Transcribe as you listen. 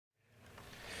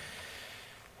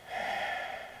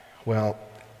Well,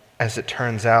 as it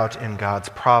turns out in God's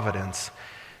providence,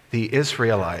 the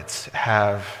Israelites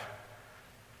have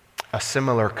a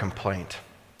similar complaint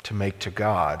to make to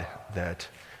God that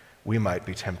we might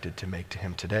be tempted to make to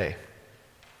him today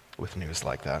with news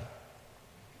like that.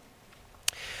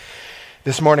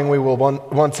 This morning we will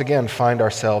once again find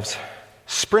ourselves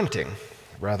sprinting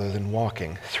rather than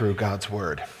walking through God's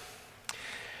Word,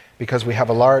 because we have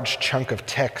a large chunk of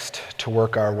text to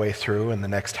work our way through in the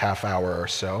next half hour or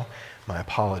so. My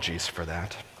apologies for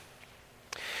that.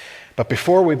 But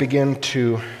before we begin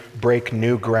to break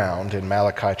new ground in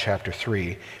Malachi chapter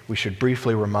 3, we should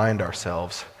briefly remind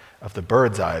ourselves of the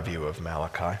bird's eye view of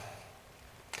Malachi.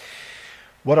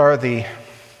 What are the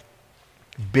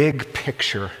big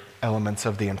picture elements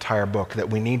of the entire book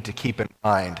that we need to keep in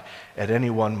mind at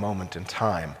any one moment in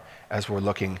time as we're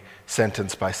looking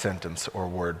sentence by sentence or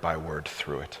word by word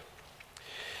through it?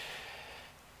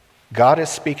 God is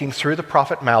speaking through the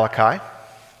prophet Malachi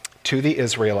to the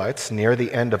Israelites near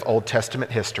the end of Old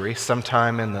Testament history,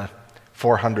 sometime in the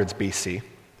 400s BC,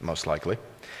 most likely.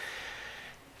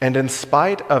 And in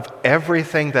spite of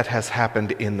everything that has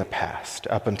happened in the past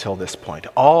up until this point,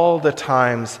 all the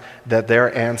times that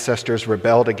their ancestors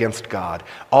rebelled against God,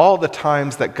 all the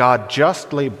times that God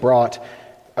justly brought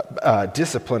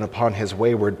discipline upon his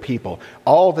wayward people,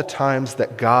 all the times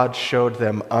that God showed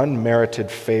them unmerited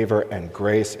favor and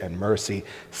grace and mercy,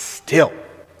 still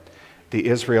the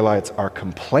Israelites are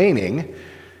complaining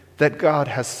that God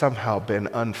has somehow been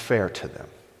unfair to them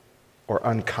or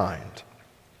unkind.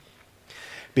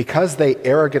 Because they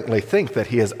arrogantly think that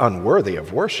he is unworthy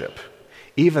of worship,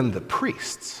 even the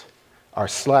priests are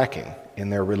slacking in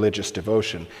their religious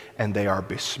devotion, and they are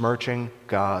besmirching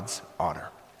God's honor.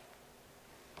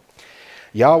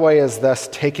 Yahweh is thus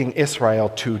taking Israel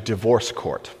to divorce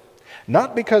court,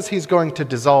 not because he's going to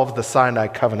dissolve the Sinai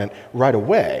covenant right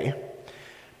away,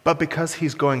 but because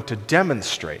he's going to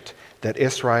demonstrate that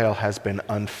Israel has been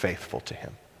unfaithful to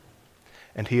him.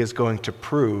 And he is going to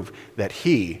prove that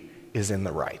he is in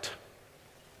the right.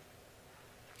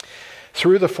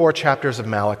 Through the 4 chapters of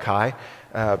Malachi,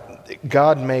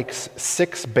 God makes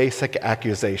 6 basic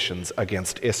accusations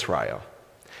against Israel.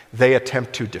 They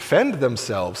attempt to defend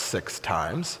themselves 6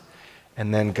 times,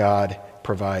 and then God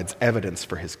provides evidence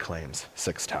for his claims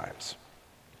 6 times.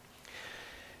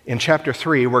 In chapter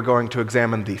 3, we're going to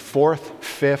examine the 4th,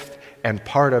 5th, and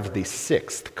part of the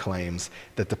 6th claims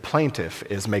that the plaintiff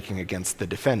is making against the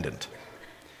defendant.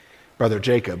 Brother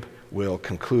Jacob will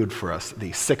conclude for us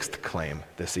the 6th claim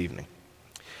this evening.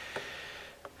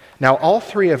 Now, all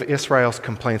 3 of Israel's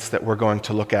complaints that we're going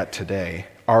to look at today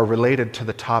are related to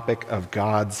the topic of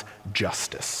God's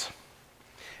justice.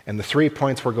 And the 3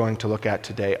 points we're going to look at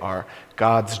today are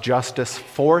God's justice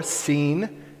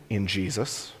foreseen in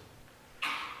Jesus,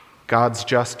 God's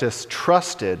justice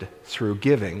trusted through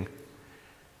giving,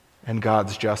 and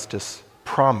God's justice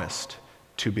promised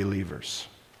to believers.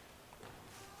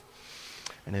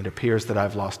 And it appears that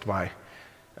I've lost my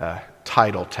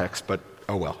title text, but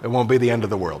oh well, it won't be the end of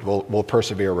the world. We'll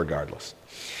persevere regardless.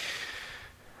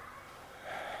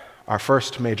 Our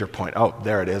first major point. Oh,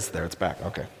 there it is. There it's back.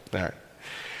 Okay. There.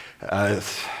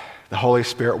 The Holy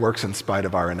Spirit works in spite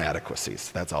of our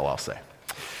inadequacies. That's all I'll say.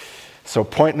 So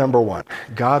point number 1,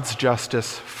 God's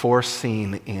justice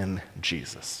foreseen in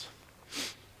Jesus.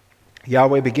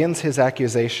 Yahweh begins his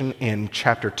accusation in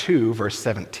chapter 2, verse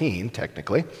 17,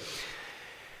 technically.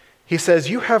 He says,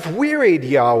 "You have wearied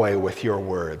Yahweh with your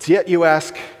words, yet you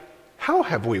ask, how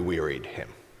have we wearied him?"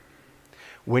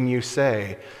 When you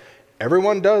say,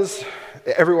 everyone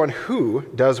who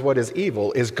does what is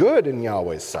evil is good in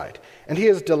Yahweh's sight, and he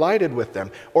is delighted with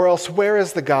them, or else where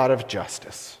is the God of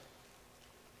justice?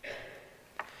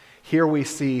 Here we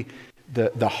see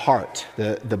the heart,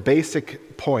 the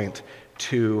basic point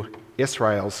to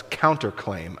Israel's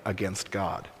counterclaim against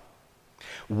God.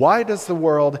 Why does the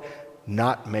world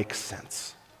not make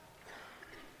sense?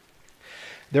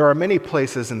 There are many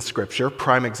places in Scripture,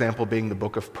 prime example being the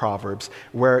book of Proverbs,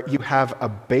 where you have a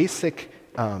basic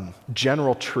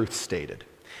general truth stated.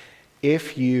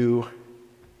 If you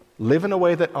live in a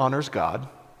way that honors God,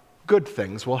 good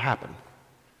things will happen.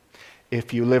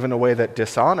 If you live in a way that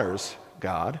dishonors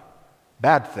God,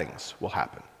 bad things will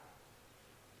happen.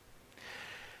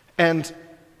 And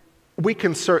we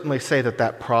can certainly say that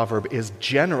that proverb is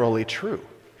generally true.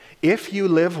 If you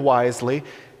live wisely,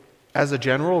 as a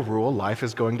general rule, life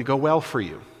is going to go well for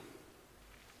you.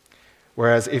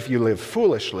 Whereas if you live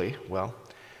foolishly, well,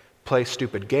 play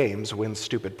stupid games, win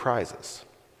stupid prizes.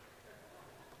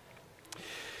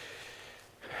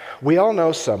 We all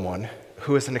know someone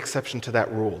who is an exception to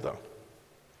that rule, though.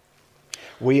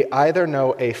 we either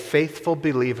know a faithful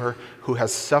believer who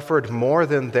has suffered more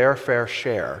than their fair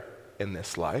share in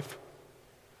this life,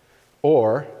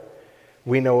 or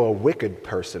we know a wicked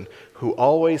person who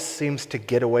always seems to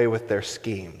get away with their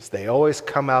schemes. They always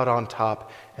come out on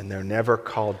top, and they're never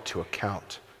called to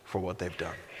account for what they've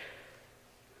done.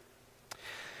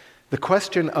 The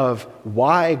question of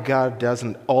why God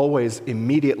doesn't always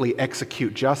immediately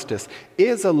execute justice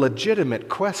is a legitimate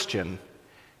question,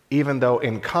 even though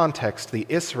in context the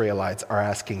Israelites are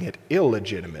asking it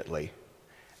illegitimately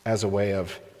as a way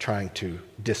of trying to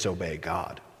disobey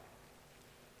God.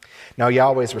 Now,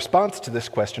 Yahweh's response to this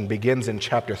question begins in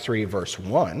chapter 3, verse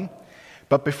 1.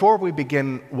 But before we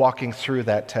begin walking through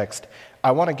that text,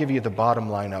 I want to give you the bottom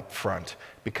line up front,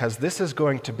 because this is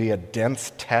going to be a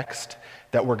dense text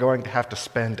that we're going to have to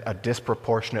spend a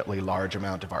disproportionately large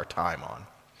amount of our time on.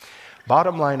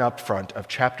 Bottom line up front of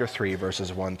chapter 3,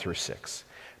 verses 1 through 6.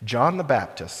 John the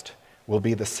Baptist will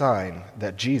be the sign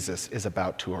that Jesus is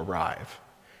about to arrive.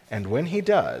 And when he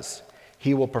does,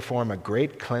 he will perform a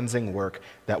great cleansing work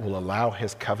that will allow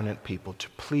his covenant people to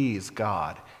please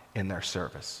God in their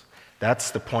service.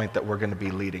 That's the point that we're going to be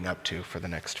leading up to for the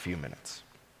next few minutes.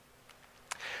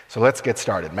 So let's get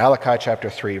started. Malachi chapter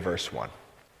 3, verse 1.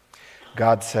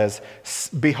 God says,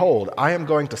 "Behold, I am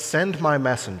going to send my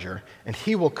messenger, and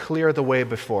he will clear the way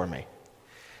before me.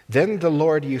 Then the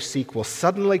Lord you seek will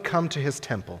suddenly come to his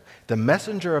temple, the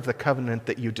messenger of the covenant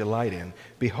that you delight in.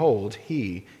 Behold,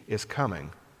 he is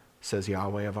coming, says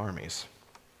Yahweh of armies."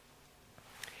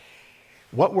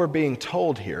 What we're being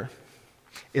told here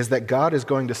is that God is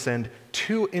going to send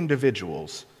two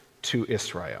individuals to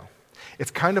Israel.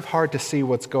 It's kind of hard to see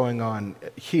what's going on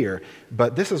here,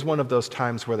 but this is one of those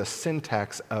times where the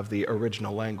syntax of the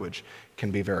original language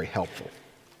can be very helpful.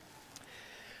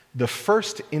 The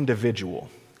first individual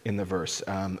in the verse,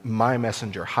 my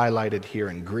messenger, highlighted here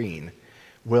in green,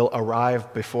 will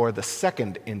arrive before the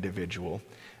second individual,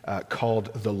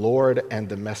 called the Lord and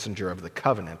the messenger of the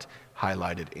covenant,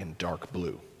 highlighted in dark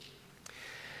blue.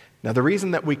 Now, the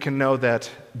reason that we can know that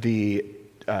the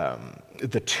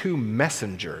two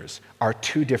messengers are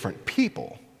two different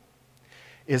people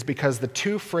is because the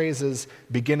two phrases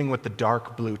beginning with the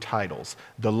dark blue titles,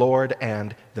 the Lord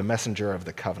and the messenger of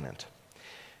the covenant,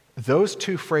 those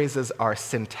two phrases are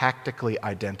syntactically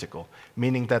identical,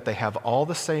 meaning that they have all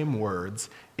the same words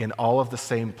in all of the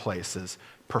same places,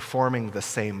 performing the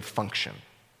same function.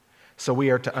 So we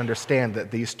are to understand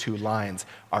that these two lines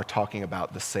are talking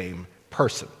about the same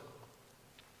person.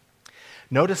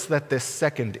 Notice that this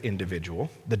second individual,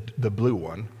 the blue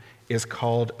one, is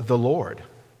called the Lord.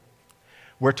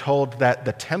 We're told that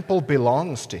the temple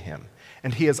belongs to him,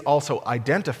 and he is also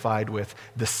identified with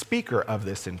the speaker of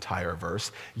this entire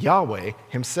verse, Yahweh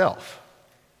himself.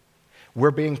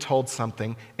 We're being told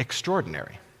something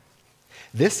extraordinary.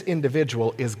 This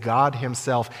individual is God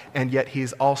himself, and yet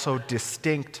he's also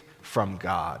distinct from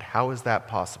God. How is that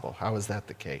possible? How is that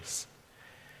the case?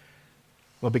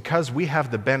 Well, because we have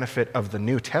the benefit of the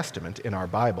New Testament in our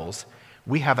Bibles,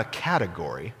 we have a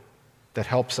category that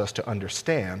helps us to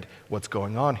understand what's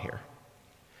going on here.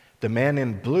 The man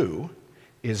in blue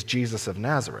is Jesus of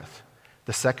Nazareth,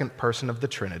 the second person of the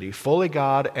Trinity, fully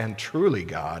God and truly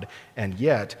God, and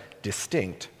yet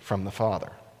distinct from the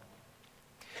Father.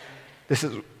 This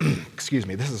is,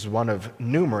 this is one of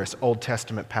numerous Old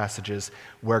Testament passages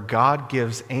where God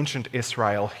gives ancient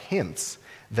Israel hints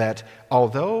that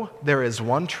although there is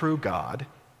one true God,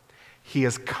 he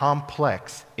is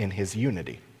complex in his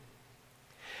unity.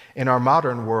 In our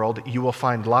modern world, you will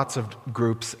find lots of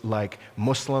groups like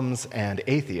Muslims and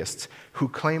atheists who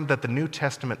claim that the New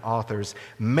Testament authors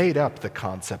made up the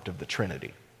concept of the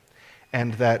Trinity,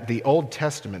 and that the Old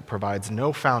Testament provides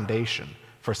no foundation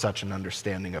for such an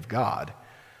understanding of God.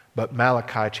 But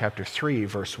Malachi chapter 3,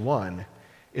 verse 1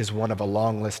 is one of a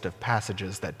long list of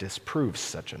passages that disproves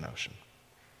such a notion.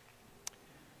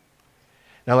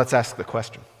 Now let's ask the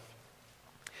question.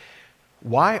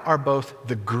 Why are both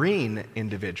the green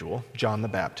individual, John the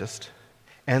Baptist,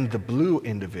 and the blue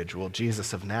individual,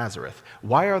 Jesus of Nazareth,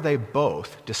 why are they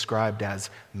both described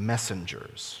as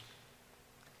messengers?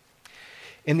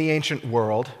 In the ancient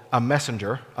world, a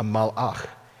messenger, a malach,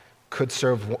 could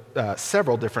serve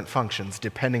several different functions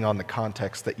depending on the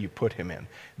context that you put him in.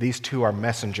 These two are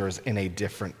messengers in a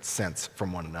different sense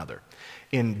from one another.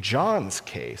 In John's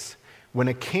case, when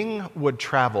a king would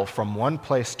travel from one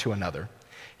place to another,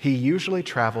 he usually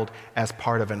traveled as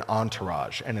part of an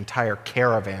entourage, an entire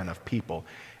caravan of people,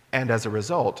 and as a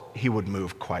result, he would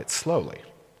move quite slowly.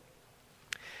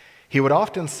 He would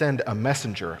often send a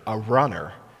messenger, a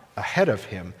runner, ahead of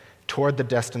him toward the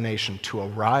destination to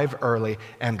arrive early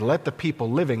and let the people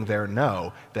living there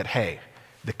know that, hey,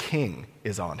 The king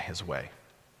is on his way.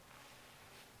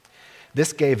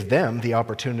 This gave them the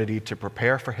opportunity to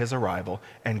prepare for his arrival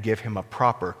and give him a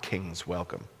proper king's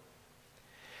welcome.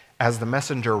 As the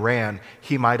messenger ran,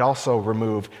 he might also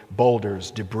remove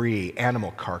boulders, debris,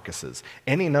 animal carcasses,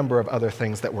 any number of other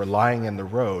things that were lying in the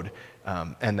road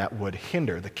and that would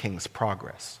hinder the king's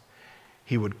progress.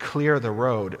 He would clear the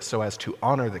road so as to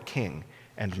honor the king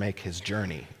and make his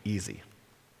journey easy.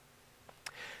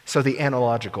 So the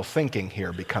analogical thinking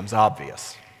here becomes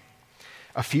obvious.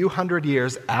 A few hundred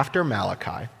years after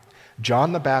Malachi,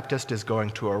 John the Baptist is going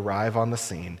to arrive on the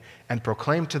scene and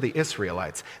proclaim to the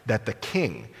Israelites that the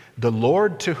king, the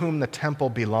Lord to whom the temple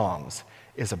belongs,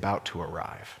 is about to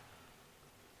arrive.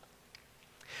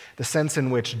 The sense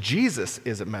in which Jesus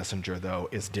is a messenger, though,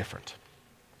 is different.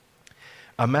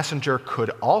 A messenger could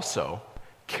also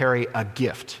carry a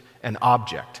gift, an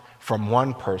object, from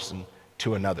one person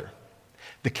to another.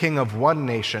 The king of one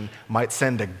nation might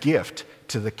send a gift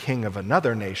to the king of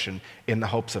another nation in the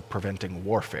hopes of preventing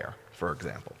warfare, for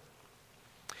example,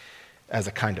 as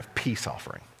a kind of peace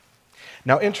offering.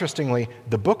 Now, interestingly,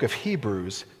 the book of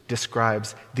Hebrews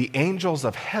describes the angels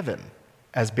of heaven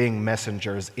as being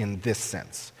messengers in this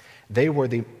sense. They were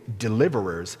the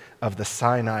deliverers of the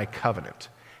Sinai covenant.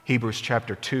 Hebrews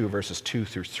chapter 2, verses 2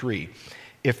 through 3.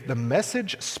 If the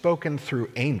message spoken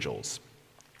through angels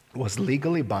was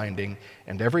legally binding,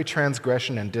 and every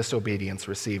transgression and disobedience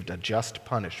received a just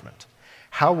punishment,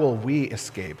 how will we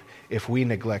escape if we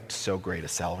neglect so great a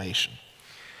salvation?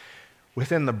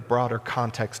 Within the broader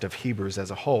context of Hebrews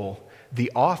as a whole,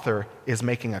 the author is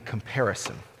making a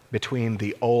comparison between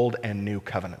the Old and New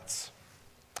covenants.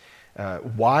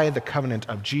 Why the covenant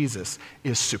of Jesus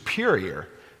is superior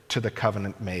to the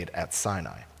covenant made at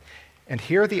Sinai. And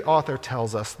here the author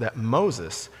tells us that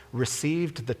Moses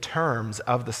received the terms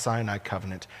of the Sinai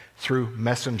covenant through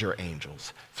messenger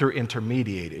angels, through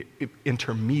intermediaries,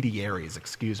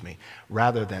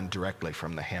 rather than directly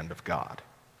from the hand of God.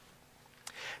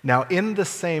 Now, in the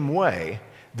same way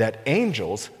that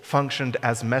angels functioned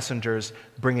as messengers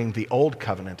bringing the old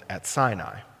covenant at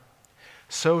Sinai,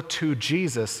 so too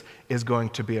Jesus is going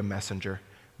to be a messenger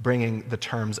bringing the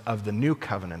terms of the new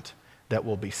covenant that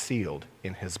will be sealed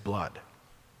in his blood.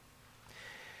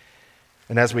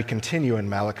 And as we continue in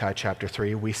Malachi chapter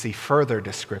 3, we see further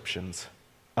descriptions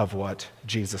of what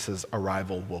Jesus'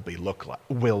 arrival will look like.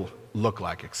 What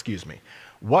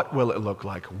will it look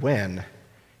like when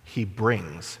he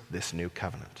brings this new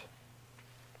covenant?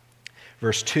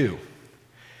 Verse 2,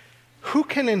 who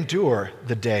can endure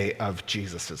the day of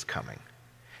Jesus' coming?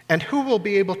 And who will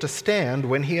be able to stand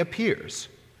when he appears?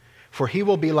 For he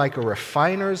will be like a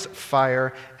refiner's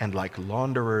fire and like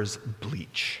launderer's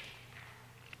bleach.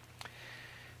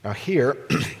 Now here,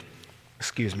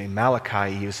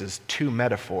 Malachi uses two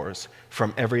metaphors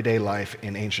from everyday life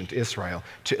in ancient Israel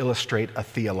to illustrate a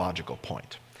theological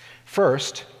point.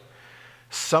 First,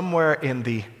 somewhere in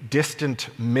the distant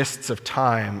mists of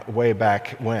time way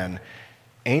back when,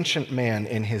 ancient man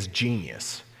in his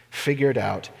genius figured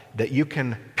out that you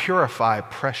can purify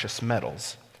precious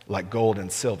metals like gold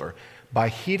and silver by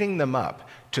heating them up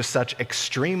to such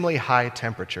extremely high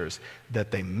temperatures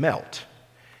that they melt,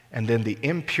 and then the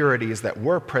impurities that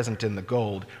were present in the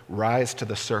gold rise to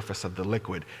the surface of the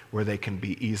liquid where they can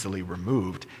be easily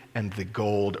removed, and the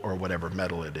gold or whatever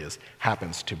metal it is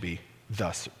happens to be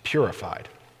thus purified.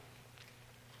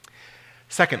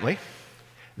 Secondly,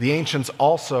 the ancients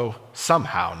also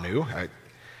somehow knew,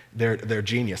 their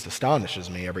genius astonishes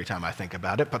me every time I think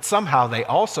about it, but somehow they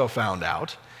also found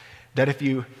out that if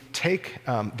you take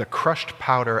the crushed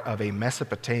powder of a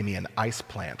Mesopotamian ice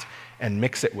plant and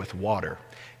mix it with water,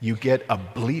 you get a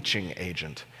bleaching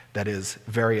agent that is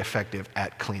very effective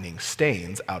at cleaning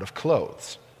stains out of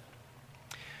clothes.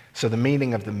 So the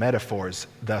meaning of the metaphors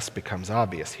thus becomes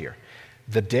obvious here.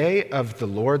 The day of the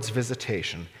Lord's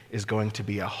visitation is going to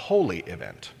be a holy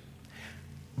event,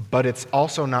 but it's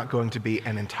also not going to be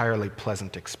an entirely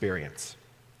pleasant experience.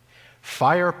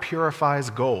 Fire purifies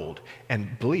gold,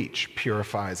 and bleach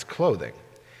purifies clothing.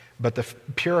 But the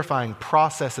purifying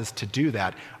processes to do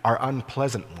that are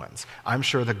unpleasant ones. I'm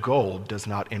sure the gold does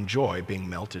not enjoy being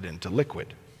melted into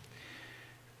liquid.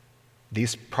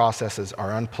 These processes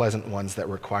are unpleasant ones that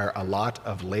require a lot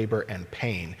of labor and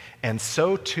pain. And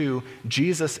so too,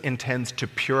 Jesus intends to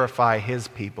purify his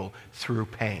people through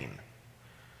pain.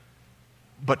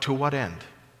 But to what end?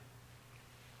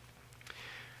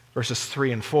 Verses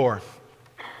 3 and 4.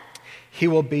 He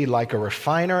will be like a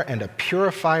refiner and a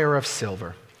purifier of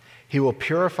silver. He will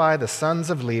purify the sons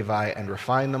of Levi and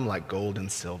refine them like gold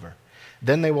and silver.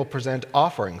 Then they will present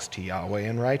offerings to Yahweh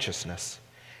in righteousness.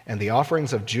 And the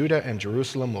offerings of Judah and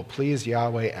Jerusalem will please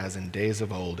Yahweh as in days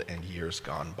of old and years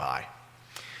gone by.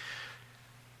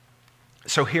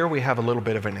 So here we have a little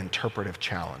bit of an interpretive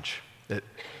challenge.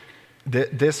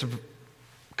 This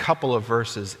couple of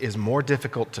verses is more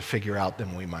difficult to figure out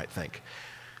than we might think,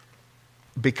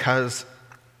 because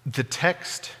the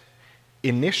text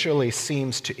initially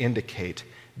seems to indicate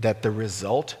that the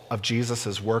result of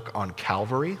Jesus' work on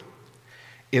Calvary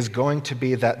is going to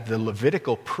be that the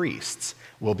Levitical priests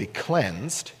will be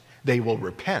cleansed, they will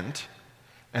repent,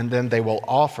 and then they will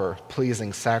offer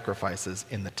pleasing sacrifices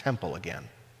in the temple again.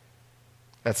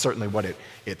 That's certainly what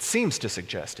it seems to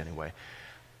suggest anyway.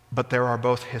 But there are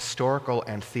both historical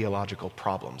and theological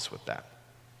problems with that.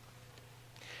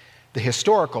 The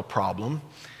historical problem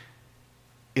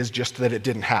is just that it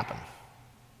didn't happen.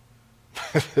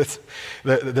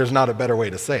 There's not a better way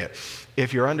to say it.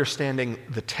 If you're understanding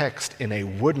the text in a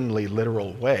woodenly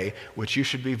literal way, which you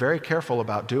should be very careful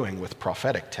about doing with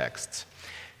prophetic texts,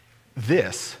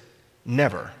 this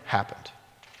never happened.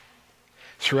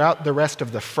 Throughout the rest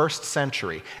of the first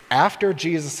century, after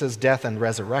Jesus' death and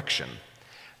resurrection,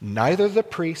 neither the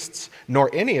priests nor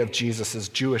any of Jesus'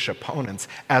 Jewish opponents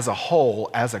as a whole,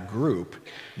 as a group,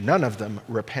 none of them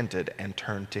repented and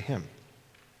turned to him.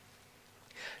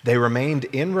 They remained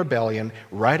in rebellion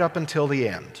right up until the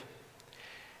end.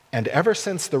 And ever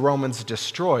since the Romans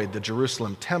destroyed the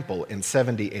Jerusalem temple in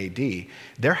 70 AD,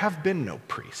 there have been no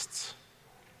priests,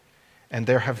 and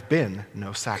there have been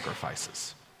no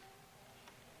sacrifices.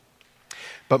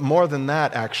 But more than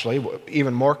that, actually,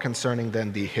 even more concerning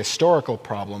than the historical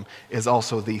problem is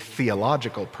also the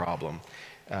theological problem.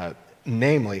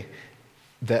 Namely,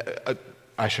 that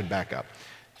I should back up.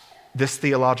 This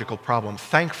theological problem,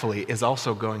 thankfully, is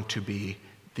also going to be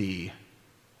the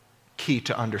key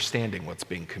to understanding what's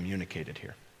being communicated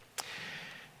here.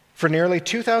 For nearly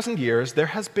 2,000 years, there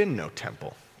has been no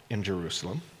temple in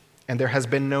Jerusalem, and there has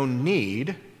been no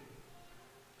need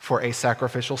for a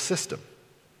sacrificial system,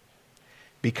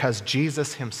 because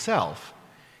Jesus himself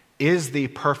is the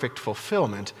perfect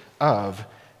fulfillment of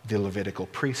the Levitical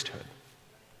priesthood.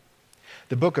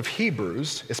 The book of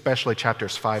Hebrews, especially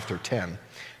chapters 5 through 10,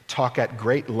 talk at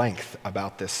great length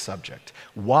about this subject,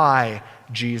 why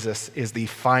Jesus is the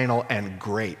final and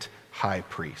great high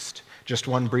priest. Just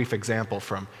one brief example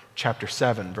from chapter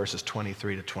 7, verses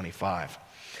 23 to 25.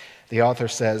 The author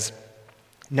says,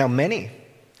 "Now many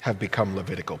have become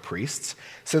Levitical priests,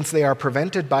 since they are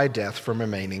prevented by death from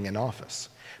remaining in office.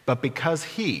 But because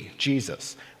he,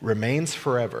 Jesus, remains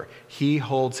forever, he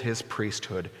holds his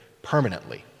priesthood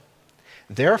permanently.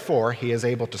 Therefore, he is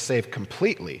able to save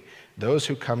completely those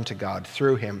who come to God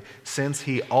through him, since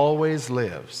he always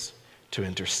lives to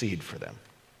intercede for them."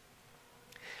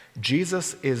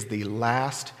 Jesus is the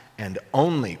last and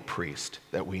only priest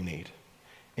that we need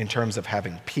in terms of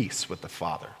having peace with the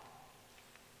Father.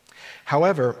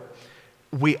 However,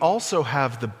 we also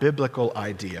have the biblical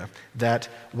idea that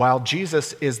while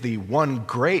Jesus is the one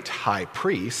great high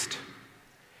priest,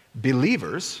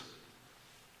 believers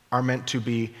are meant to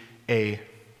be a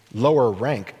lower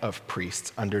rank of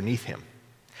priests underneath him,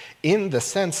 in the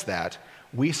sense that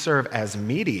we serve as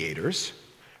mediators,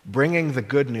 bringing the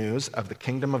good news of the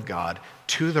kingdom of God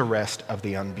to the rest of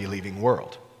the unbelieving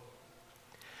world.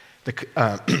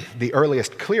 The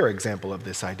earliest clear example of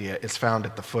this idea is found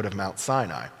at the foot of Mount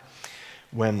Sinai,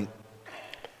 when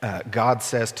God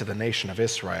says to the nation of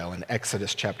Israel in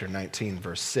Exodus chapter 19,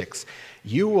 verse 6,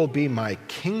 "You will be my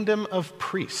kingdom of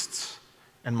priests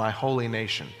and my holy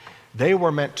nation." They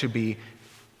were meant to be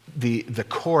the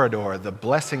corridor, the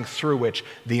blessing through which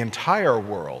the entire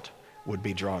world would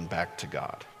be drawn back to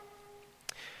God.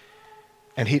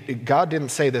 And God didn't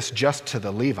say this just to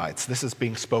the Levites. This is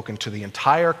being spoken to the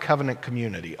entire covenant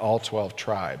community, all 12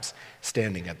 tribes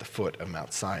standing at the foot of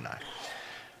Mount Sinai.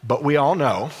 But we all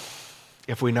know,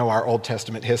 if we know our Old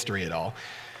Testament history at all,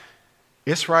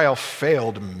 Israel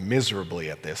failed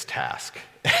miserably at this task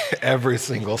every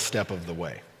single step of the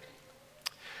way.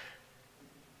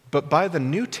 But by the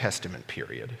New Testament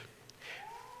period,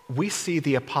 we see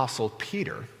the Apostle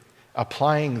Peter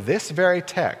applying this very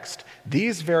text,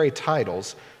 these very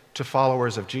titles, to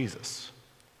followers of Jesus.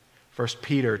 1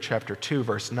 Peter chapter 2,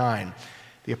 verse 9,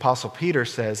 the Apostle Peter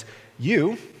says,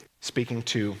 "You," speaking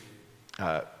to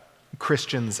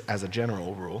Christians as a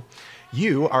general rule,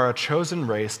 "you are a chosen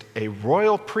race, a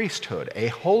royal priesthood, a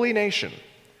holy nation,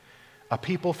 a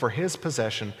people for his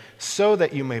possession, so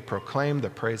that you may proclaim the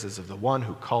praises of the one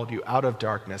who called you out of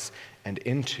darkness and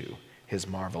into his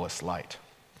marvelous light."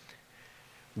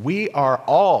 We are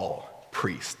all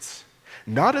priests,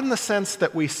 not in the sense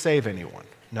that we save anyone.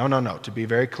 No. To be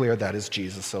very clear, that is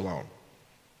Jesus alone.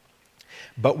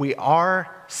 but we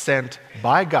are sent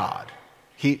by God.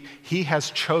 He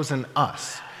has chosen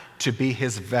us to be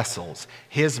his vessels,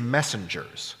 his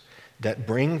messengers that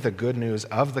bring the good news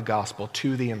of the gospel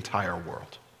to the entire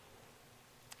world.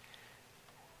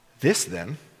 This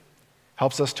then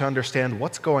helps us to understand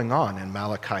what's going on in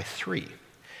Malachi 3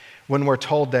 when we're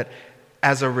told that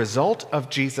as a result of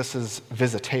Jesus'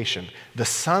 visitation, the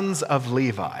sons of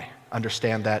Levi,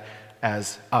 understand that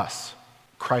as us,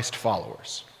 Christ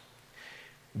followers,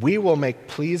 we will make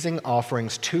pleasing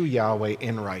offerings to Yahweh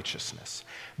in righteousness.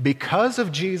 Because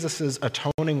of Jesus'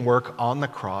 atoning work on the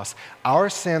cross, our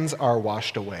sins are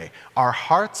washed away, our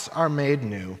hearts are made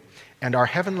new, and our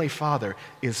Heavenly Father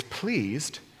is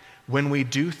pleased when we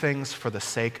do things for the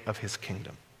sake of his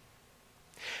kingdom.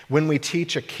 When we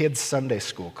teach a kid's Sunday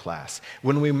school class,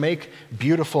 when we make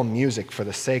beautiful music for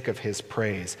the sake of his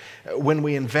praise, when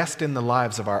we invest in the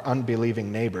lives of our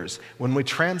unbelieving neighbors, when we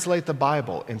translate the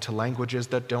Bible into languages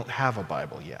that don't have a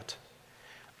Bible yet.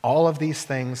 All of these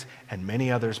things and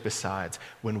many others besides,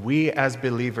 when we as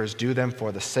believers do them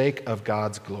for the sake of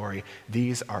God's glory,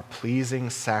 these are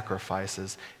pleasing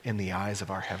sacrifices in the eyes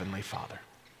of our Heavenly Father.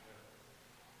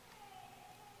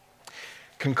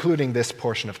 Concluding this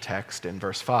portion of text in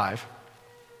verse 5,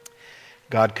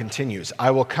 God continues, I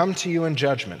will come to you in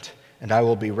judgment, and I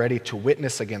will be ready to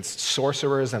witness against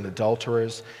sorcerers and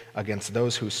adulterers, against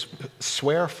those who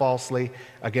swear falsely,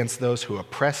 against those who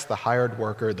oppress the hired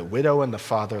worker, the widow and the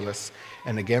fatherless,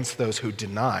 and against those who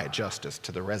deny justice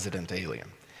to the resident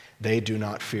alien. They do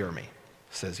not fear me,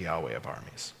 says Yahweh of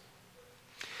armies.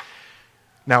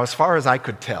 Now, as far as I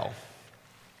could tell,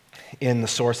 in the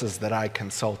sources that I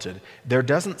consulted, there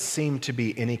doesn't seem to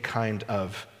be any kind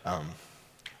of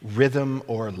rhythm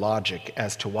or logic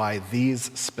as to why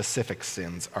these specific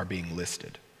sins are being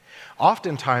listed.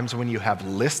 Oftentimes, when you have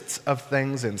lists of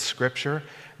things in Scripture,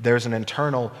 there's an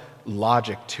internal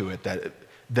logic to it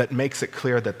that makes it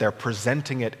clear that they're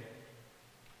presenting it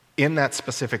in that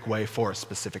specific way for a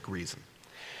specific reason.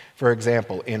 For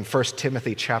example, in 1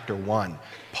 Timothy chapter 1,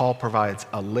 Paul provides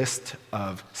a list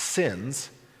of sins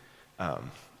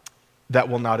that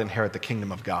will not inherit the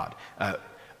kingdom of God.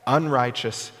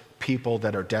 Unrighteous people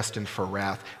that are destined for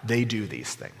wrath, they do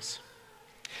these things.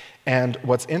 And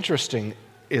what's interesting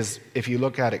is, if you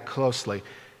look at it closely,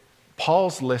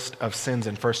 Paul's list of sins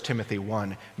in 1 Timothy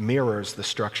 1 mirrors the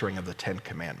structuring of the Ten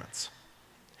Commandments.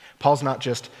 Paul's not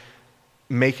just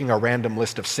making a random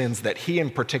list of sins that he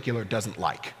in particular doesn't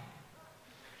like.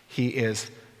 He is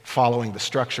following the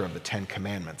structure of the Ten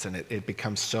Commandments, and it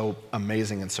becomes so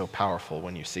amazing and so powerful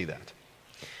when you see that.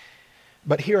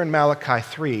 But here in Malachi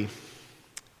 3,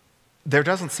 there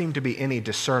doesn't seem to be any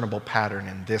discernible pattern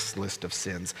in this list of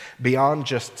sins beyond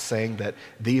just saying that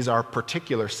these are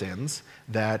particular sins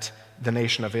that the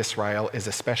nation of Israel is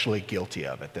especially guilty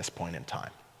of at this point in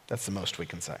time. That's the most we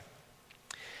can say.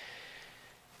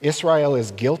 Israel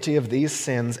is guilty of these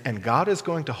sins, and God is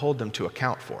going to hold them to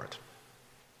account for it.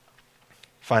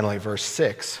 Finally, verse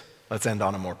 6, let's end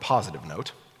on a more positive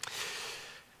note.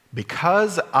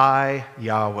 Because I,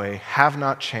 Yahweh, have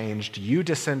not changed, you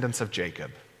descendants of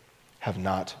Jacob have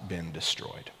not been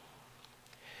destroyed.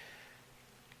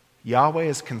 Yahweh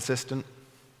is consistent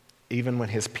even when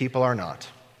his people are not.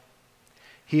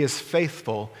 He is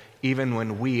faithful even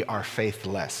when we are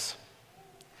faithless.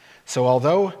 So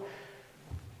although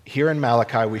here in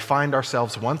Malachi, we find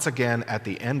ourselves once again at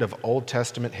the end of Old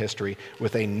Testament history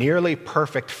with a nearly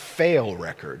perfect fail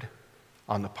record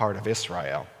on the part of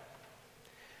Israel.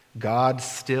 God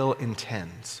still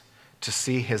intends to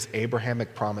see his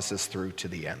Abrahamic promises through to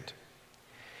the end.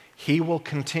 He will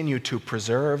continue to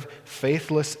preserve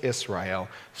faithless Israel,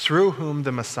 through whom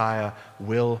the Messiah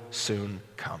will soon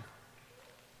come.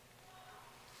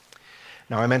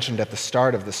 Now, I mentioned at the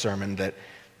start of the sermon that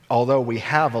although we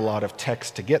have a lot of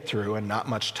text to get through and not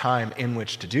much time in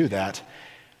which to do that,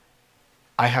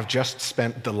 I have just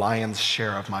spent the lion's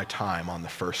share of my time on the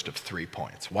first of 3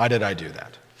 points. Why did I do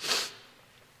that?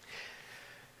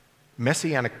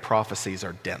 Messianic prophecies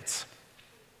are dense.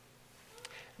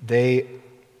 They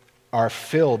are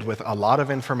filled with a lot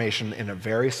of information in a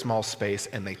very small space,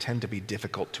 and they tend to be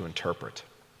difficult to interpret.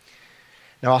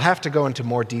 Now, I'll have to go into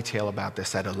more detail about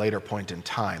this at a later point in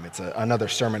time. It's another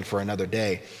sermon for another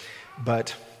day.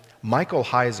 But Michael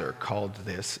Heiser called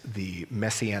this the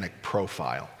Messianic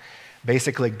profile.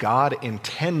 Basically, God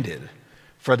intended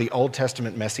for the Old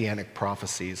Testament Messianic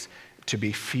prophecies to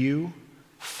be few,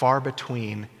 far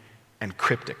between, and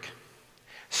cryptic,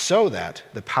 so that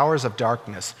the powers of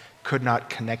darkness could not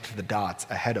connect the dots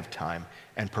ahead of time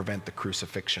and prevent the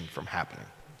crucifixion from happening.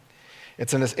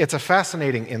 It's a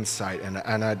fascinating insight, and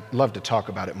I'd love to talk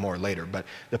about it more later, but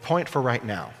the point for right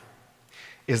now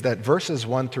is that verses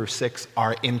 1 through 6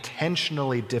 are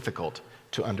intentionally difficult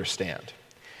to understand.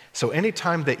 So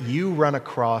anytime that you run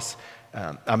across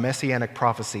a messianic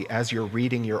prophecy as you're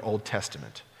reading your Old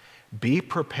Testament, be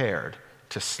prepared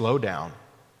to slow down,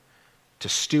 to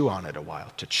stew on it a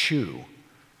while, to chew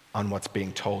on what's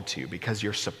being told to you, because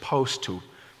you're supposed to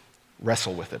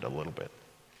wrestle with it a little bit.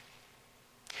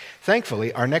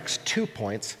 Thankfully, our next 2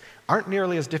 points aren't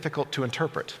nearly as difficult to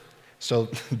interpret, so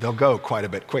they'll go quite a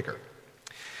bit quicker.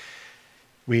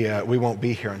 We won't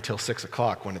be here until 6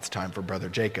 o'clock when it's time for Brother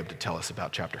Jacob to tell us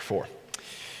about chapter 4.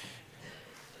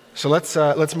 So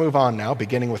let's move on now,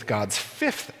 beginning with God's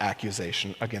 5th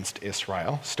accusation against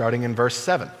Israel, starting in verse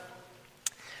 7.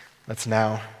 Let's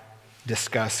now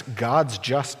discuss God's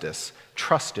justice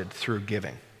trusted through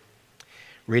giving.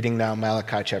 Reading now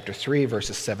Malachi chapter 3,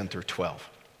 verses 7 through 12.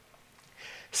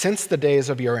 Since the days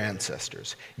of your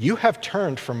ancestors, you have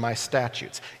turned from my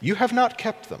statutes. You have not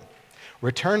kept them.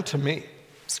 Return to me,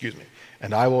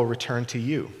 and I will return to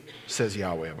you, says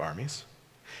Yahweh of armies.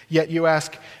 Yet you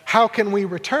ask, how can we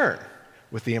return?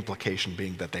 With the implication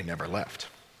being that they never left.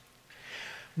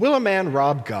 Will a man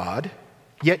rob God?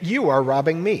 Yet you are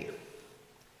robbing me.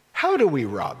 How do we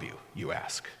rob you, you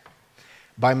ask?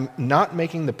 By not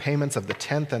making the payments of the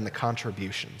tenth and the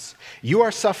contributions. You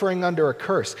are suffering under a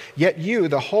curse, yet you,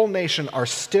 the whole nation, are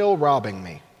still robbing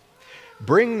me.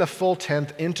 Bring the full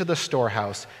tenth into the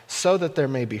storehouse, so that there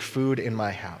may be food in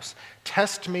my house.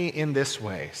 Test me in this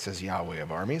way, says Yahweh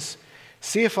of armies.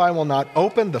 See if I will not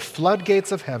open the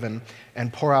floodgates of heaven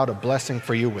and pour out a blessing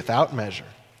for you without measure.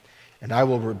 And I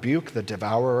will rebuke the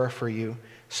devourer for you,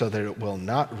 so that it will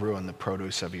not ruin the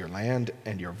produce of your land,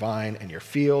 and your vine and your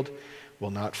field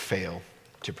will not fail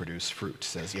to produce fruit,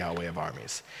 says Yahweh of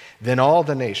armies. Then all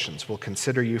the nations will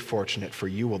consider you fortunate, for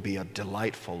you will be a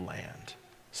delightful land,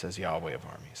 says Yahweh of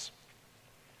armies.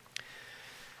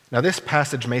 Now this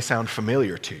passage may sound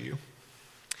familiar to you.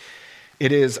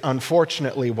 It is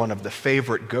unfortunately one of the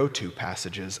favorite go-to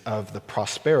passages of the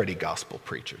prosperity gospel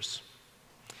preachers.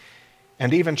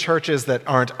 And even churches that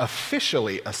aren't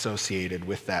officially associated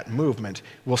with that movement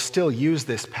will still use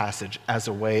this passage as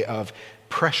a way of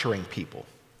pressuring people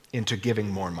into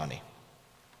giving more money.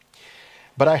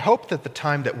 But I hope that the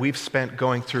time that we've spent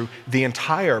going through the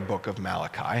entire book of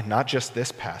Malachi, not just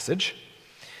this passage,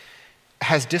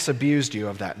 has disabused you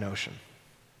of that notion.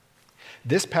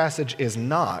 This passage is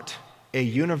not a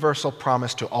universal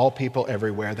promise to all people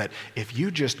everywhere that if you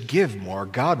just give more,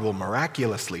 God will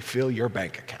miraculously fill your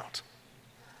bank account.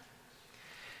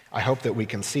 I hope that we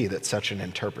can see that such an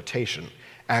interpretation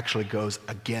actually goes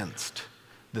against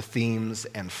the themes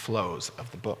and flows of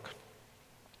the book.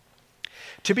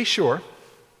 To be sure,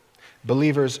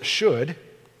 believers should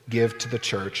give to the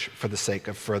church for the sake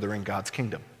of furthering God's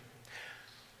kingdom.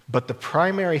 But the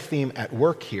primary theme at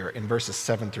work here in verses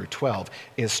 7 through 12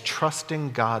 is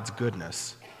trusting God's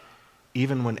goodness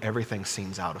even when everything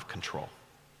seems out of control.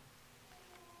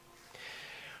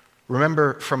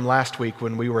 Remember from last week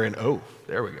when we were in,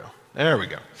 there we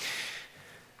go.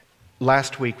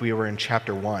 Last week we were in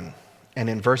chapter 1, and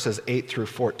in verses 8 through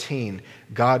 14,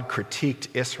 God critiqued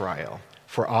Israel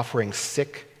for offering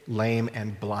sick, lame,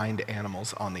 and blind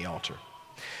animals on the altar.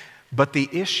 But the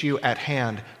issue at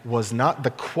hand was not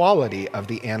the quality of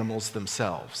the animals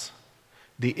themselves.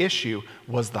 The issue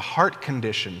was the heart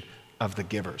condition of the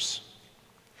givers.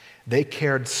 They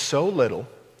cared so little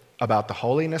about the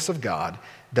holiness of God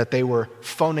that they were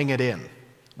phoning it in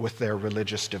with their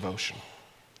religious devotion.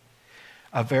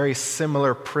 A very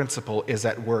similar principle is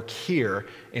at work here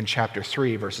in chapter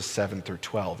 3, verses 7 through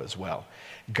 12 as well.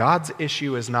 God's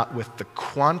issue is not with the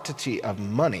quantity of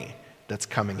money that's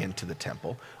coming into the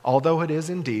temple, although it is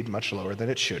indeed much lower than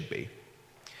it should be.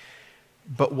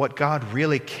 But what God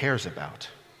really cares about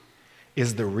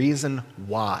is the reason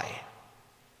why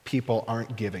people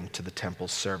aren't giving to the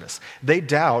temple's service. They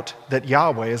doubt that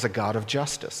Yahweh is a God of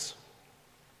justice.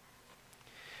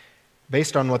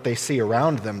 Based on what they see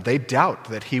around them, they doubt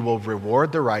that he will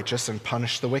reward the righteous and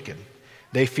punish the wicked.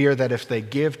 They fear that if they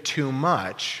give too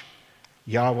much,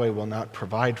 Yahweh will not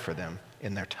provide for them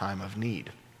in their time of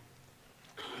need.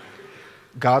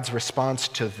 God's response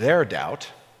to their doubt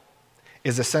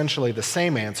is essentially the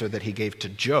same answer that he gave to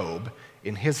Job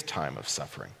in his time of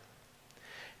suffering.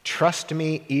 Trust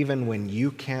me even when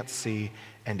you can't see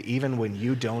and even when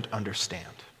you don't understand.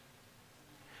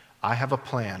 I have a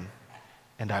plan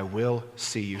and I will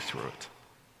see you through it.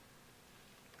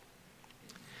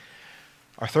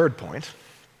 Our third point,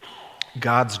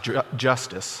 God's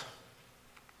justice.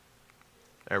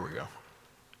 There we go.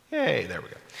 Yay, there we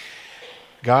go.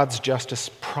 God's justice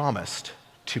promised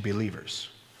to believers.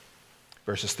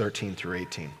 Verses 13 through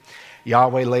 18.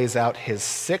 Yahweh lays out his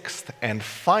sixth and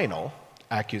final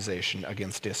accusation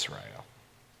against Israel.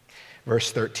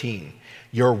 Verse 13,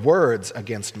 "Your words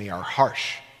against me are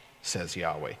harsh," says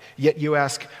Yahweh. "Yet you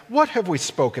ask, what have we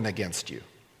spoken against you?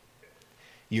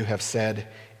 You have said,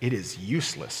 it is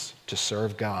useless to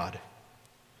serve God.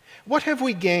 What have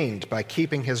we gained by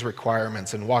keeping his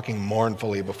requirements and walking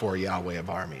mournfully before Yahweh of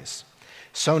armies?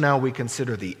 So now we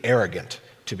consider the arrogant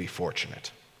to be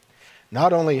fortunate.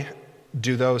 Not only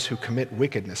do those who commit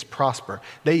wickedness prosper,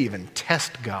 they even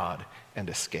test God and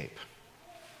escape."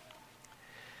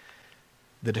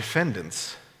 The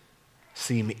defendants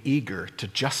seem eager to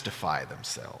justify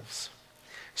themselves.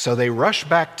 So they rush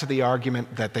back to the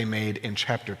argument that they made in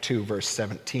chapter 2, verse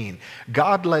 17.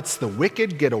 God lets the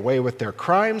wicked get away with their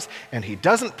crimes, and he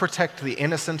doesn't protect the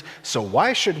innocent, so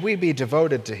why should we be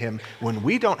devoted to him when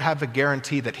we don't have a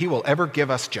guarantee that he will ever give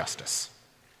us justice?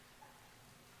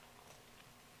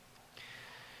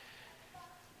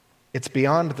 It's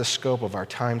beyond the scope of our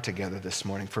time together this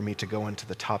morning for me to go into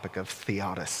the topic of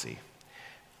theodicy,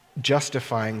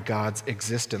 justifying God's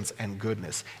existence and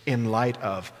goodness in light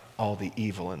of all the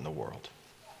evil in the world.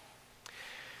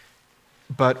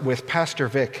 But with Pastor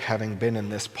Vic having been in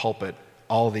this pulpit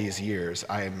all these years,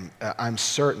 I'm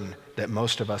certain that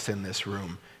most of us in this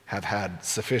room have had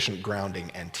sufficient grounding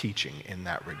and teaching in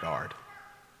that regard.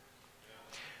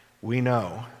 We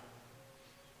know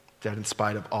that in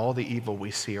spite of all the evil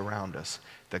we see around us,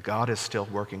 that God is still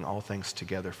working all things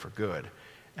together for good,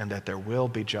 and that there will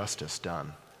be justice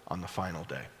done on the final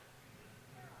day.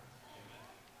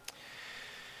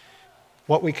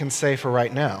 What we can say for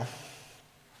right now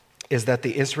is that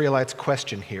the Israelites'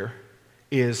 question here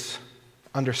is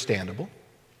understandable,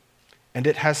 and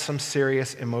it has some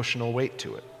serious emotional weight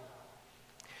to it.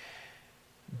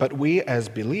 But we as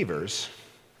believers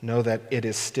know that it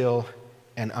is still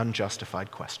an unjustified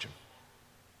question.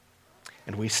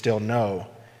 And we still know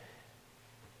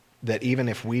that even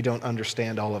if we don't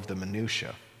understand all of the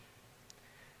minutiae,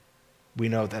 we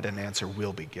know that an answer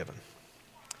will be given.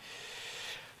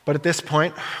 But at this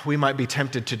point, we might be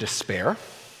tempted to despair.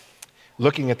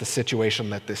 Looking at the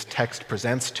situation that this text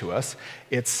presents to us,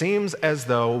 it seems as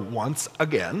though, once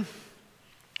again,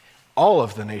 all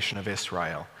of the nation of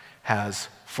Israel has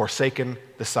forsaken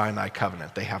the Sinai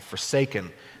covenant. They have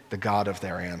forsaken the God of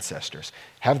their ancestors.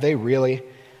 Have they really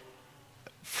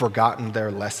forgotten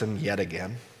their lesson yet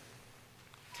again?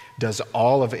 Does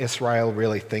all of Israel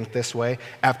really think this way?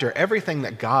 After everything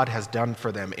that God has done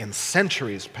for them in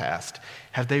centuries past,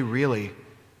 have they really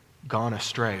gone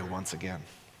astray once again?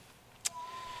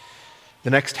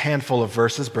 The next handful of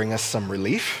verses bring us some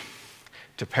relief.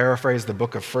 To paraphrase the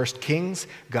book of 1 Kings,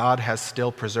 God has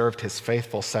still preserved his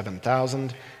faithful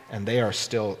 7,000, and they are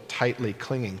still tightly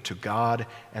clinging to God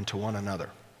and to one another.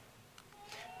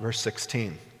 Verse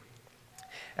 16.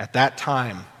 At that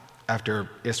time, after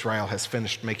Israel has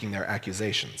finished making their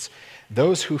accusations,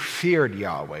 those who feared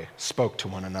Yahweh spoke to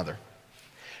one another.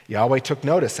 Yahweh took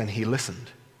notice and he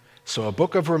listened. So a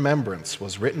book of remembrance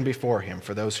was written before him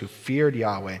for those who feared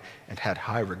Yahweh and had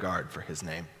high regard for his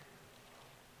name.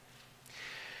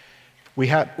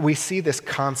 We see this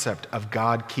concept of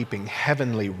God keeping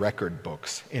heavenly record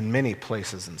books in many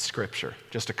places in Scripture.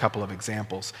 Just a couple of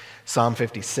examples. Psalm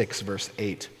 56, verse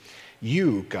 8.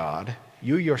 You, God,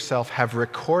 you yourself have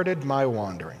recorded my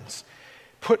wanderings.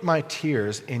 Put my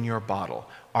tears in your bottle.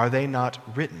 Are they not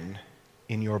written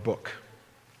in your book?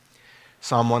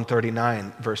 Psalm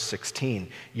 139, verse 16.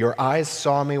 Your eyes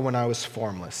saw me when I was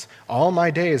formless. All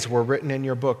my days were written in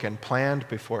your book and planned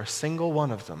before a single one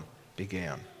of them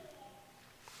began.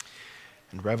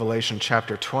 In Revelation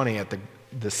chapter 20, at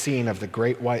the scene of the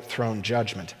great white throne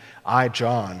judgment, I,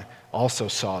 John, also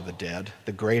saw the dead,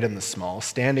 the great and the small,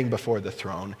 standing before the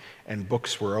throne, and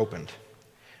books were opened.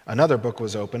 Another book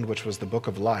was opened, which was the book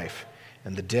of life,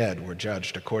 and the dead were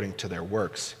judged according to their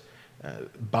works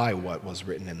by what was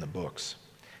written in the books.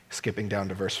 Skipping down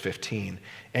to verse 15,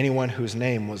 anyone whose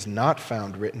name was not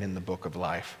found written in the book of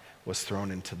life was thrown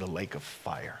into the lake of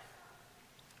fire.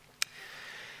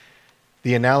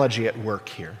 The analogy at work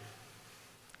here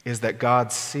is that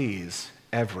God sees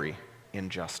every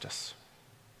injustice.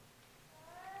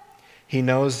 He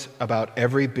knows about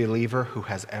every believer who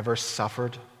has ever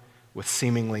suffered with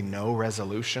seemingly no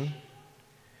resolution,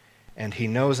 and he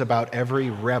knows about every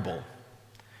rebel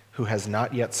who has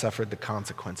not yet suffered the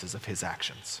consequences of his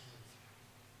actions.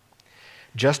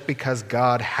 Just because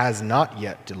God has not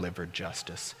yet delivered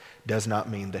justice does not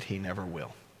mean that he never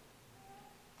will.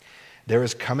 There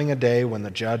is coming a day when the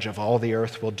judge of all the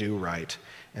earth will do right,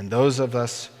 and those of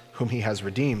us whom he has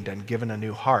redeemed and given a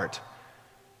new heart,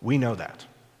 we know that.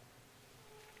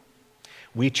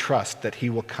 We trust that he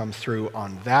will come through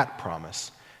on that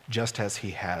promise just as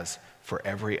he has for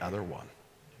every other one.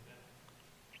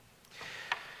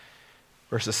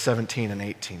 Verses 17 and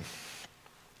 18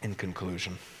 in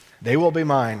conclusion. They will be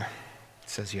mine,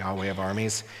 says Yahweh of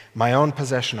armies, my own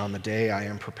possession on the day I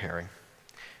am preparing.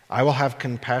 I will have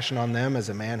compassion on them as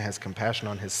a man has compassion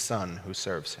on his son who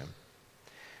serves him.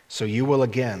 So you will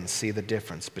again see the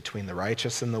difference between the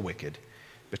righteous and the wicked,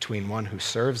 between one who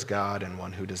serves God and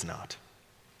one who does not.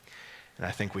 And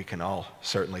I think we can all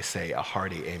certainly say a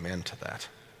hearty amen to that.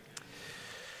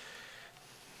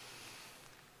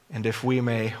 And if we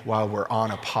may, while we're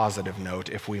on a positive note,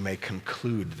 if we may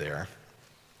conclude there,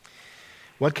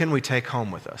 what can we take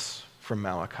home with us from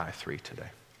Malachi 3 today?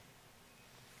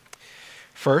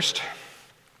 First,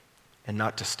 and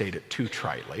not to state it too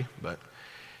tritely, but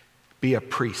be a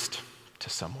priest to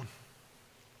someone.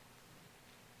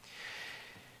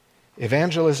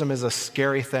 Evangelism is a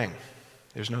scary thing.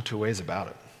 There's no two ways about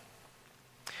it.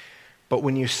 But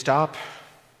when you stop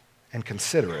and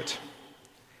consider it,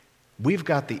 we've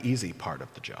got the easy part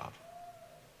of the job.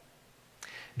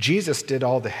 Jesus did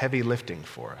all the heavy lifting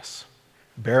for us,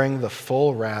 bearing the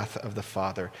full wrath of the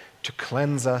Father to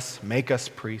cleanse us, make us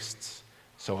priests,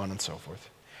 so on and so forth.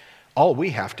 All we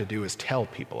have to do is tell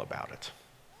people about it.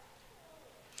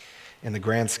 In the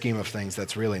grand scheme of things,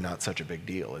 that's really not such a big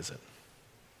deal, is it?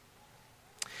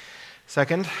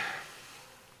 Second,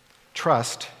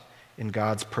 trust in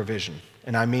God's provision,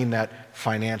 and I mean that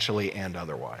financially and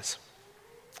otherwise.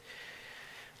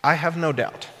 I have no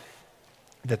doubt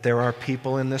that there are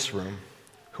people in this room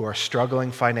who are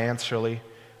struggling financially,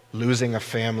 losing a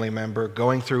family member,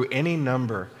 going through any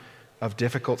number of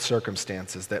difficult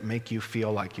circumstances that make you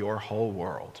feel like your whole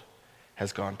world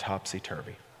has gone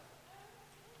topsy-turvy.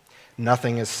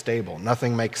 Nothing is stable.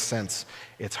 Nothing makes sense.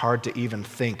 It's hard to even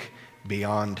think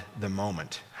beyond the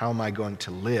moment. How am I going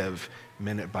to live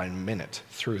minute by minute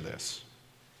through this?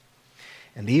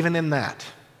 And even in that,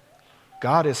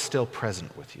 God is still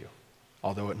present with you,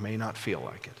 although it may not feel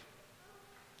like it.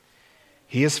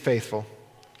 He is faithful,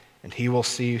 and he will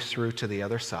see you through to the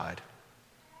other side,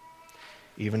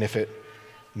 even if it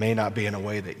may not be in a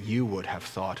way that you would have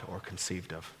thought or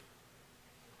conceived of.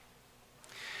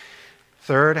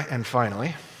 Third and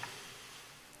finally,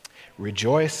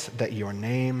 rejoice that your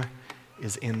name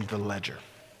is in the ledger.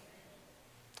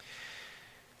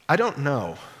 I don't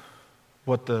know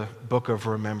what the book of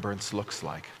remembrance looks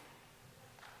like.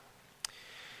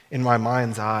 In my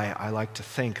mind's eye, I like to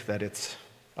think that it's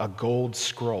a gold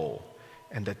scroll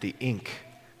and that the ink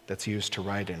that's used to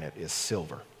write in it is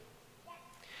silver.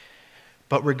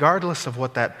 But regardless of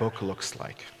what that book looks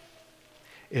like,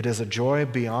 it is a joy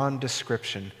beyond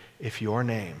description if your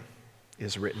name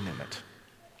is written in it.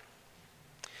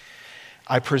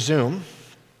 I presume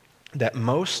that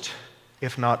most,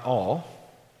 if not all,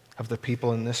 of the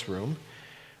people in this room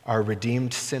are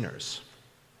redeemed sinners,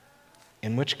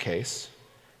 in which case,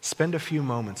 spend a few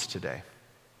moments today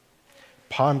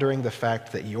pondering the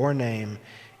fact that your name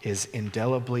is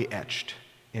indelibly etched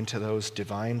into those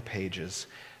divine pages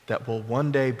that will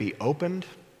one day be opened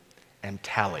and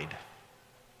tallied.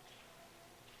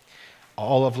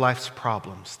 All of life's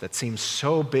problems that seem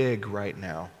so big right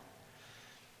now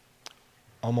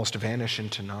almost vanish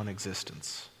into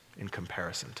non-existence in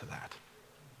comparison to that.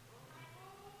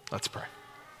 Let's pray.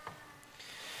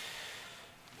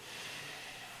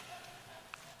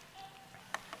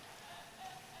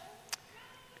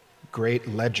 Great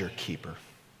ledger keeper,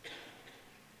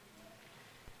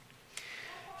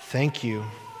 thank you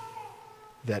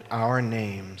that our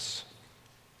names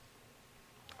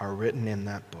are written in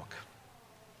that book.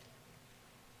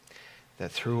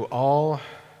 That through all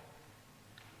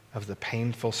of the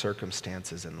painful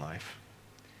circumstances in life,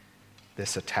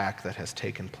 this attack that has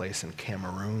taken place in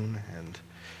Cameroon and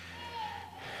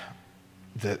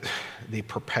the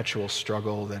perpetual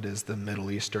struggle that is the Middle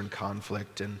Eastern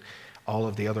conflict and all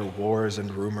of the other wars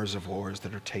and rumors of wars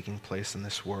that are taking place in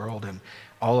this world and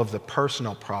all of the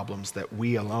personal problems that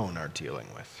we alone are dealing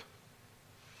with.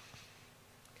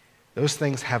 Those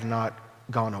things have not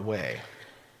gone away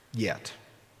yet.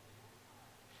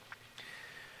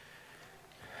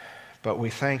 But we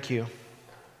thank you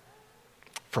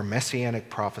for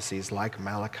messianic prophecies like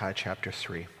Malachi chapter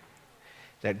 3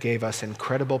 that gave us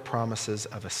incredible promises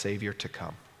of a Savior to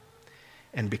come.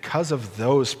 And because of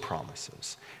those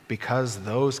promises, because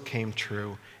those came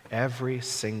true every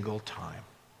single time,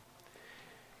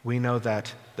 we know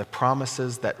that the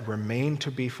promises that remain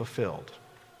to be fulfilled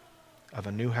of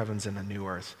a new heavens and a new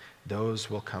earth, those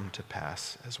will come to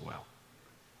pass as well.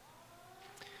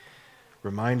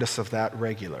 Remind us of that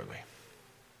regularly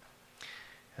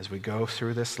as we go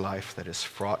through this life that is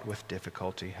fraught with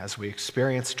difficulty, as we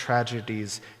experience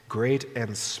tragedies great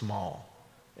and small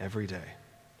every day.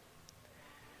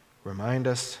 Remind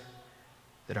us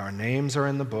that our names are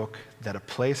in the book, that a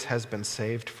place has been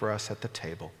saved for us at the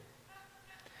table,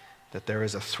 that there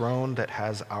is a throne that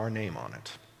has our name on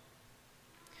it,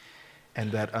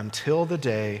 and that until the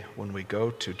day when we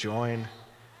go to join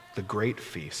the great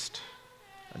feast,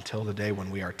 until the day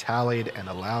when we are tallied and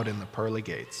allowed in the pearly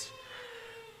gates,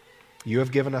 you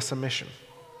have given us a mission,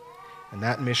 and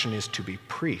that mission is to be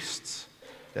priests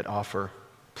that offer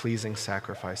pleasing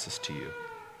sacrifices to you.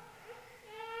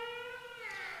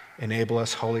 Enable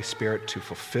us, Holy Spirit, to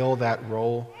fulfill that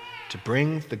role, to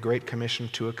bring the Great Commission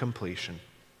to a completion,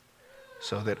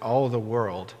 so that all the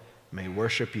world may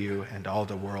worship you and all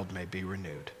the world may be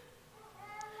renewed.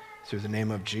 Through the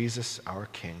name of Jesus, our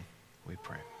King, we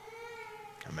pray.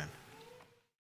 Amen.